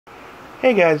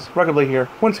Hey guys, Rockingtheblade here.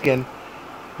 Once again,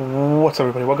 what's up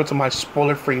everybody? Welcome to my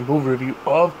spoiler-free movie review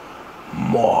of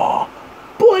More.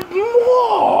 But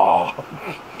More!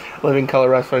 Living color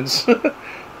reference.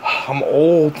 I'm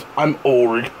old.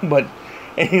 But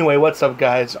anyway, what's up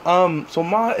guys? So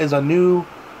Ma is a new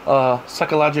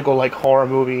psychological horror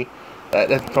movie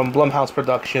that's from Blumhouse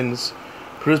Productions,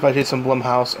 produced by Jason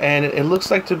Blumhouse, and it looks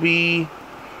like to be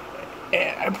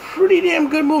a pretty damn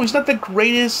good movie. It's not the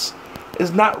greatest.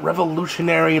 It's not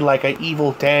revolutionary like a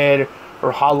Evil Dead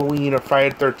or Halloween or Friday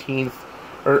the 13th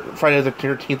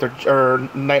or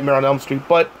Nightmare on Elm Street,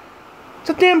 but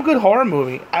it's a damn good horror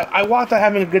movie. I walked out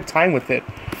having a good time with it.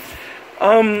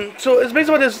 So it's based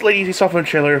on this lady you saw from the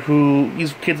trailer who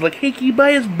these kids like, hey, can you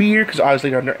buy us beer? Because obviously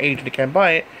they're underage and they can't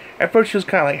buy it. At first she was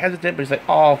kind of hesitant, but she's like,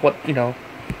 oh, what the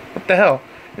hell?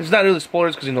 It's not really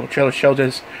spoilers because the trailer shows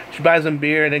us. She buys them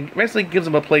beer and then eventually gives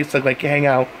them a place to hang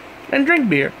out and drink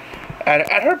beer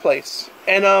at her place.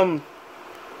 And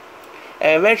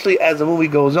eventually as the movie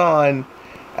goes on,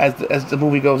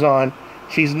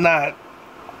 she's not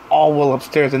all well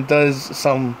upstairs and does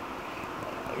some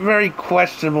very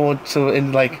questionable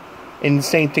and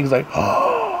insane things like,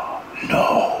 oh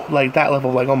no, like that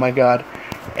level, oh my god.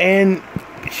 And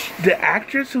the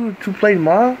actress who played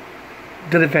Ma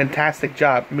did a fantastic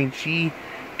job. I mean, she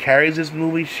carries this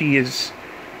movie. She is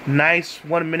nice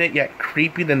one minute, yet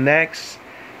creepy the next.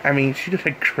 I mean, she did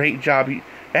a great job. It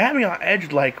had me on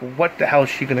edge, what the hell is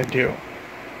she gonna do?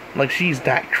 She's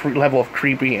that level of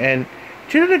creepy, and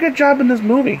she did a good job in this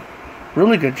movie.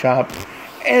 Really good job.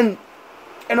 And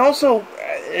also,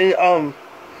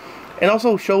 it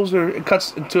also shows her, it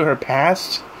cuts into her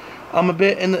past, a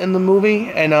bit in the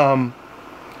movie, and, I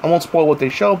won't spoil what they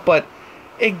show, but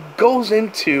it goes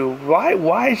into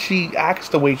why she acts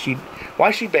the way why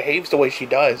she behaves the way she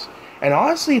does. And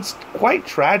honestly, it's quite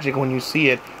tragic when you see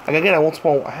it. Again, I won't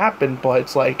spoil what happened, but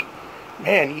it's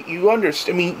man, you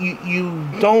understand. I mean, you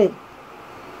don't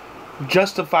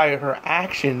justify her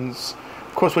actions.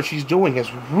 Of course, what she's doing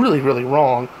is really, really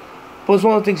wrong. But it's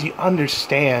one of the things you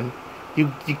understand.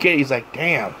 You get, he's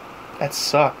damn, that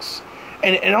sucks.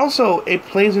 And also, it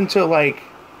plays into, I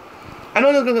know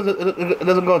it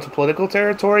doesn't go into political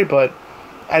territory, but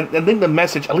I think the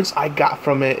message, at least I got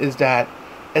from it, is that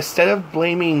instead of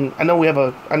blaming, I know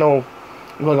I'm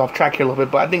going off track here a little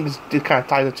bit, but I think this kind of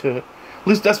ties into, at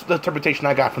least that's the interpretation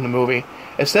I got from the movie.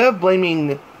 Instead of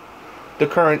blaming the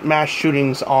current mass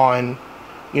shootings on,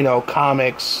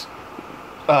 comics,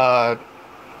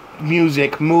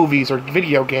 music, movies, or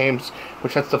video games,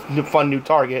 which that's the fun new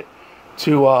target,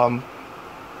 to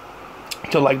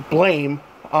blame,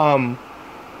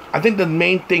 I think the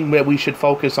main thing that we should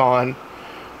focus on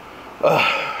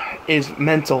is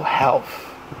mental health.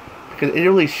 Because it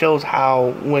really shows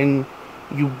how when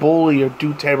you bully or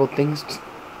do terrible things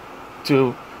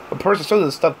to a person, so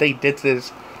the stuff they did to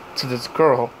this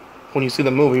girl, when you see the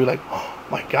movie, you're like, oh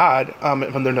my god.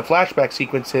 When they're in the flashback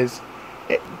sequences,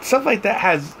 stuff like that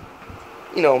has,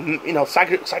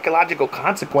 psychological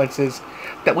consequences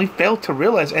that we fail to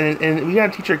realize, and we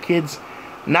gotta teach our kids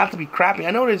not to be crappy.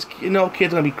 I know there's, kids are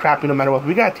gonna be crappy no matter what. But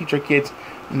we gotta teach our kids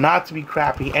not to be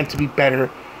crappy and to be better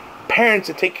parents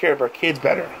to take care of our kids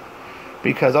better.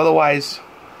 Because otherwise,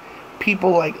 people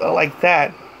like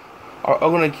that are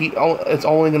gonna keep. It's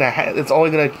only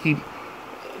gonna keep.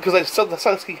 Because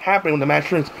stuff keep happening with the mass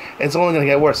shootings. It's only gonna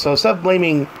get worse. So instead of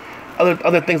blaming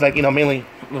other things mainly,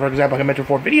 for example, like I mentioned,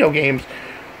 for video games,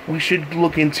 we should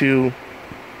look into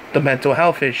the mental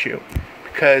health issue,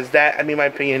 because that, in my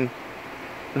opinion,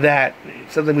 that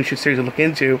something we should seriously look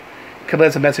into. Because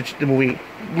that's a message the movie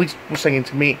at least was saying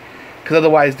to me. Because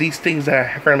otherwise, these things that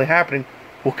are currently happening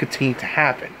will continue to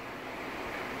happen.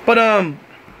 But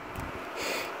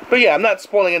yeah, I'm not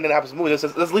spoiling anything that happens in the movie.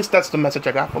 At least that's the message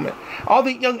I got from it. All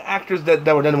the young actors that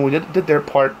were in the movie did their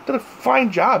part, did a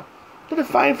fine job. Did a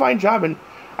fine job, and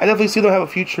I definitely see them have a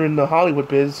future in the Hollywood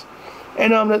biz.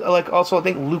 And also I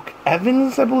think Luke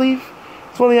Evans, I believe,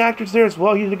 is one of the actors there as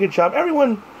well. He did a good job.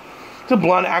 Everyone, the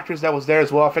blonde actress that was there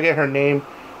as well, I forget her name.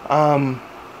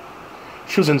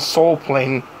 She was in Soul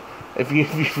Plane. If you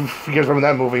guys remember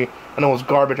that movie, I know it was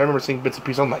garbage. I remember seeing bits and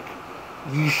pieces. I'm like,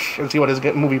 yeesh, and see what this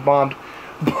movie bombed.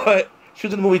 But she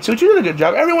was in the movie too. She did a good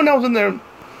job. Everyone else in there,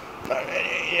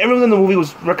 everyone in the movie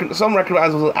was some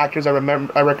recognizable actors I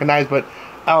recognize, but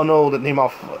I don't know the name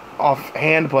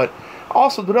offhand. But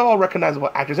also, they're all recognizable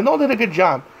actors, and all did a good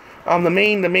job. The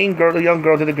main girl, the young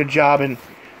girl, did a good job, and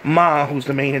Ma, who's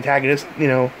the main antagonist,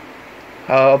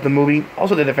 of the movie,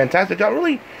 also did a fantastic job.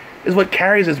 Really is what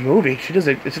carries this movie.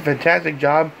 It's a fantastic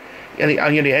job on the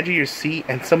edge of your seat,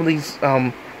 and some of these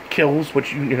kills,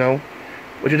 which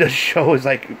which it does show is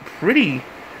pretty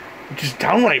just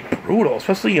downright brutal.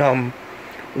 Especially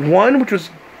one which was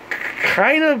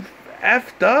kind of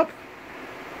effed up,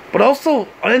 but also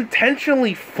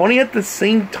unintentionally funny at the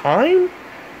same time.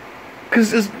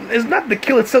 Because it's not the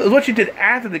kill itself, it's what you did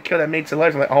after the kill that makes it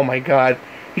hilarious. I'm like, oh my god.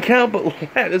 You can't help but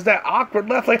laugh. There's that awkward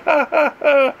laugh, like, ha ha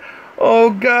ha.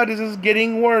 Oh god, this is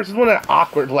getting worse. It's one of that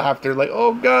awkward laughter, like,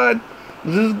 oh god,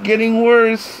 this is getting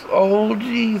worse. Oh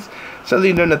jeez.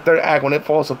 Suddenly during the third act, when it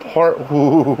falls apart,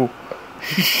 ooh.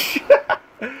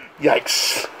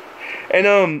 Yikes.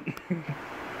 And,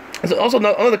 there's also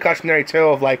another cautionary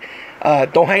tale of, like,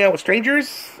 don't hang out with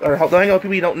strangers, or don't hang out with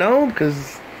people you don't know,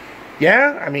 because,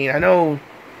 yeah, I mean, I know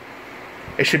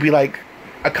it should be, like,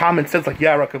 a common sense, like,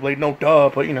 yeah, Rockingtheblade, no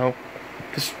duh, but, you know,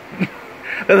 just,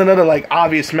 there's another, like,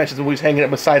 obvious message that he's hanging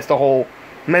up besides the whole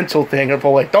mental thing of,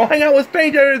 like, don't hang out with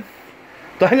strangers,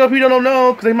 don't hang out with people you don't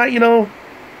know, because they might, you know,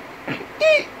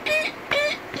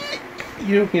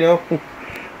 you know,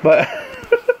 but,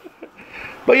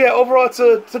 but yeah, overall, it's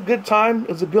a good time, it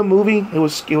was a good movie, it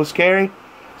was scary,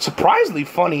 surprisingly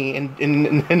funny, in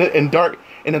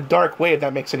a dark way, if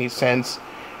that makes any sense,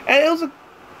 and it was a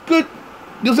good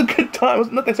time. It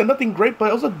was nothing great, but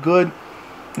it was a good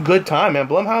time, man.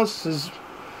 Blumhouse is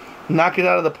knocking it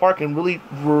out of the park and really,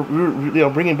 you know,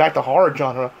 bringing back the horror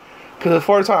genre. Because as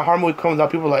far as a horror movie comes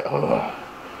out, people are like, ugh,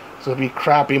 it's gonna be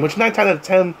crappy. Which 9 times out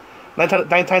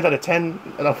of 10,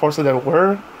 and unfortunately there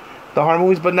were the horror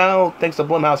movies. But now, thanks to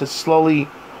Blumhouse, it's slowly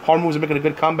horror movies are making a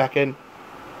good comeback. And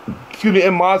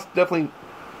and Moss definitely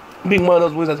being one of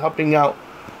those movies that's helping out.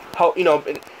 How, you know.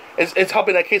 It's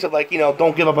helping that case of, like, you know,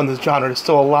 don't give up on this genre. There's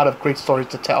still a lot of great stories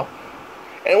to tell.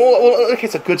 And, well in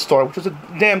case, a good story, which was a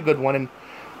damn good one. And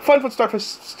fun from start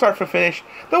for finish.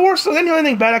 The only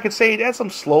thing bad I could say, it had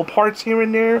some slow parts here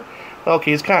and there.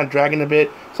 Okay, it's kind of dragging a bit.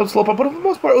 Some slow parts. But for the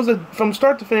most part, from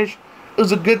start to finish, it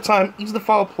was a good time. Easy to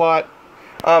follow plot.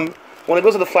 When it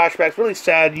goes to the flashbacks, really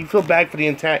sad. You feel bad for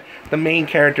the main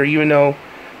character, even though,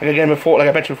 like I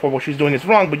mentioned before, what she's doing is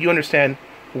wrong, but you understand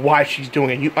why she's doing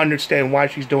it. You understand why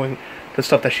she's doing the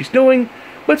stuff that she's doing.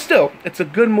 But still, it's a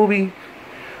good movie.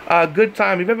 Good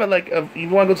time. If you ever, like, you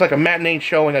want to go to, like, a matinee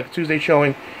showing, like a Tuesday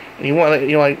showing, and you want, like,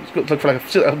 you know, like, look for,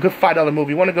 like, a good $5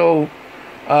 movie. You want to go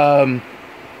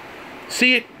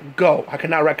see it, go. I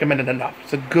cannot recommend it enough.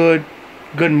 It's a good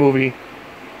movie.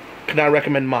 Cannot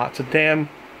recommend Ma. It's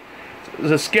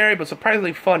a scary but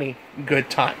surprisingly funny good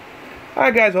time.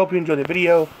 Alright guys, I hope you enjoyed the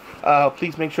video.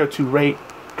 Please make sure to rate,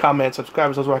 comment, subscribe.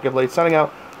 This was Rockingtheblade signing out.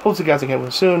 Hope to see you guys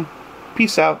again soon.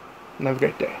 Peace out, and have a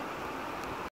great day.